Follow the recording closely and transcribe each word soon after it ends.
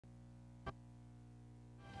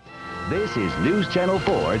This is News Channel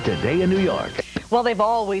 4 Today in New York. Well, they've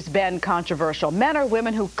always been controversial. Men or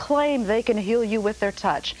women who claim they can heal you with their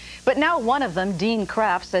touch. But now one of them, Dean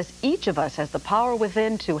Kraft, says each of us has the power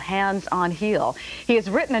within to hands-on heal. He has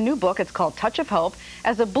written a new book, it's called Touch of Hope,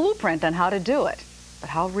 as a blueprint on how to do it. But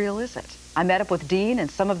how real is it? I met up with Dean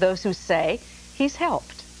and some of those who say he's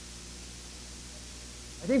helped.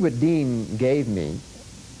 I think what Dean gave me,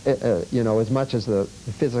 as much as the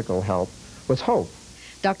physical help, was hope.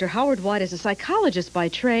 Dr. Howard White is a psychologist by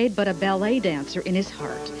trade, but a ballet dancer in his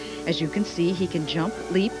heart. As you can see, he can jump,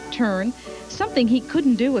 leap, turn, something he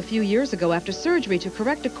couldn't do a few years ago after surgery to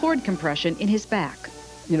correct a cord compression in his back.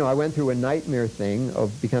 I went through a nightmare thing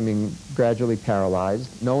of becoming gradually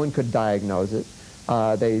paralyzed. No one could diagnose it.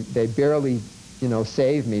 They barely,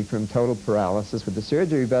 saved me from total paralysis with the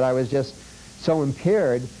surgery, but I was just so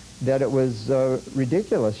impaired that it was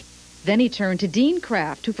ridiculous. Then he turned to Dean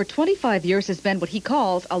Kraft, who for 25 years has been what he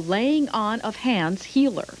calls a laying on of hands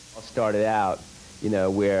healer. I started out,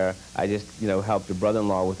 where I just, helped a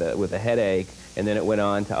brother-in-law with a headache, and then it went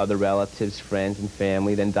on to other relatives, friends, and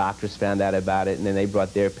family. Then doctors found out about it, and then they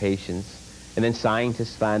brought their patients. And then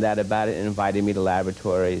scientists found out about it and invited me to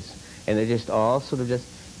laboratories. And they just all sort of just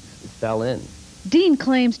fell in. Dean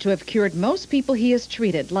claims to have cured most people he has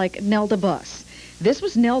treated, like Nelda Buss. This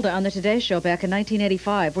was Nelda on the Today Show back in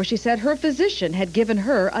 1985, where she said her physician had given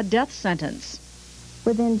her a death sentence.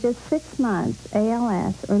 Within just 6 months,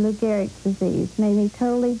 ALS, or Lou Gehrig's disease, made me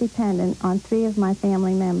totally dependent on 3 of my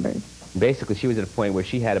family members. Basically, she was at a point where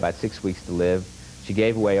she had about 6 weeks to live. She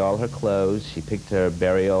gave away all her clothes. She picked her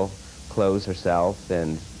burial clothes herself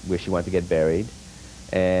and where she wanted to get buried.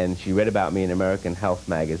 And she read about me in American Health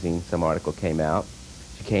magazine. Some article came out.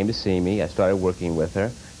 She came to see me. I started working with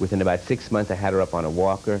her. Within about 6 months, I had her up on a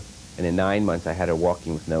walker, and in 9 months, I had her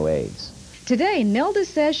walking with no aids. Today, Nelda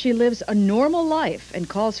says she lives a normal life and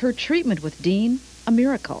calls her treatment with Dean a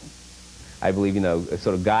miracle. I believe,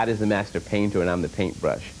 sort of God is the master painter, and I'm the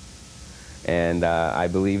paintbrush. And I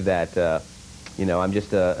believe that, I'm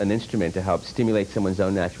just an instrument to help stimulate someone's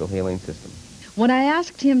own natural healing system. When I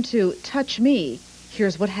asked him to touch me,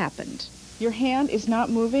 here's what happened. Your hand is not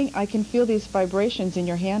moving. I can feel these vibrations, and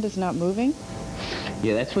your hand is not moving.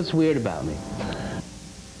 Yeah, that's what's weird about me.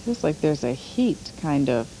 Feels like there's a heat kind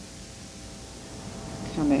of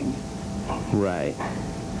coming. Right.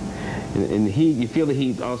 And the heat, you feel the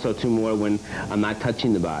heat also too more when I'm not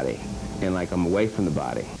touching the body and like I'm away from the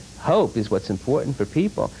body. Hope is what's important for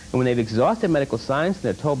people. And when they've exhausted medical science and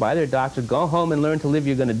they're told by their doctor, go home and learn to live,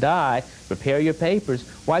 you're going to die, prepare your papers,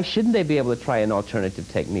 why shouldn't they be able to try an alternative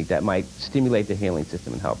technique that might stimulate the healing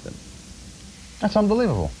system and help them? That's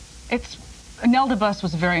unbelievable. Nelda Buss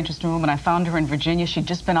was a very interesting woman. I found her in Virginia. She'd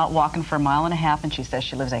just been out walking for 1.5 miles, and she says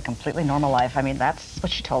she lives a completely normal life. I mean, that's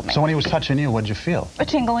what she told me. So when he was touching you, what'd you feel? A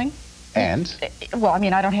tingling. And? Well, I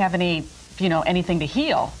mean, I don't have any, anything to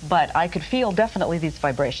heal, but I could feel definitely these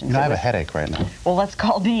vibrations. I have a headache right now. Well, let's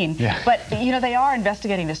call Dean. Yeah. But, they are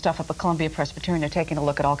investigating this stuff up at Columbia Presbyterian. They're taking a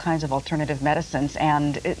look at all kinds of alternative medicines,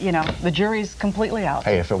 and, the jury's completely out.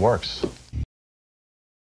 Hey, if it works.